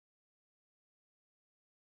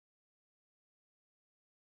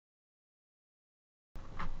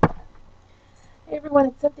Hey everyone,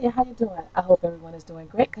 it's Cynthia. How you doing? I hope everyone is doing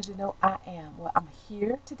great because you know I am. Well, I'm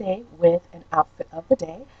here today with an outfit of the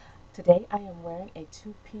day. Today I am wearing a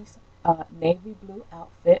two-piece navy blue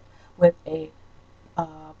outfit with a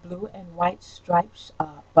blue and white striped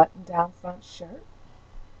button-down front shirt.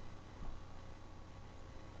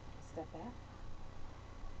 Step back.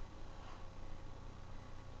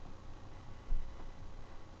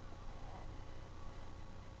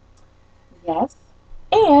 Yes.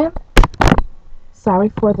 And sorry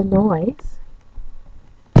for the noise.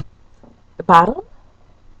 The bottom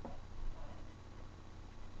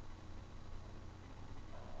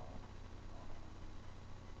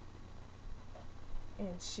and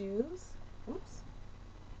shoes. Oops.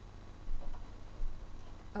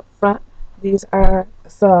 Up front, these are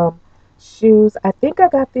some shoes. I think I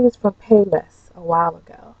got these from Payless a while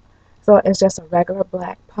ago. So it's just a regular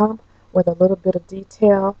black pump with a little bit of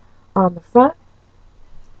detail on the front,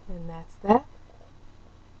 and that's that.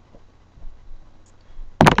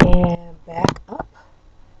 And back up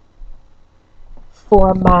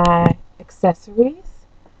for my accessories.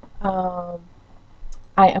 Um,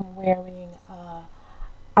 I am wearing,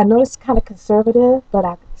 I know it's kind of conservative, but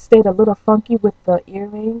I stayed a little funky with the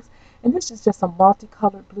earrings. And this is just a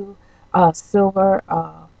multicolored blue, silver,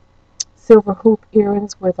 silver hoop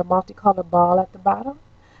earrings with a multicolored ball at the bottom.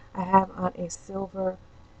 I have on a silver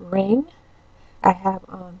ring. I have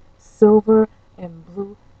on silver and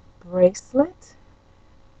blue bracelet.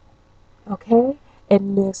 Okay,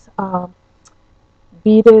 and this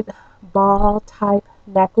beaded ball type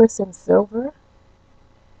necklace in silver.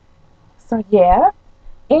 So yeah,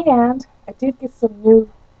 and I did get some new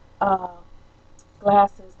uh,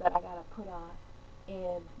 glasses that I gotta put on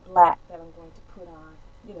in black that I'm going to put on,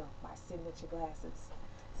 you know, my signature glasses.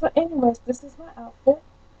 So anyways, this is my outfit.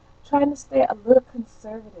 Trying to stay a little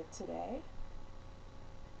conservative today.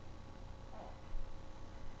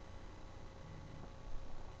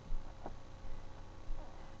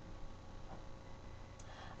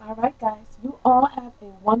 All right, guys, you all have a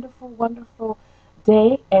wonderful, wonderful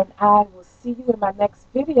day, and I will see you in my next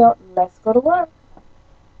video. Let's go to work.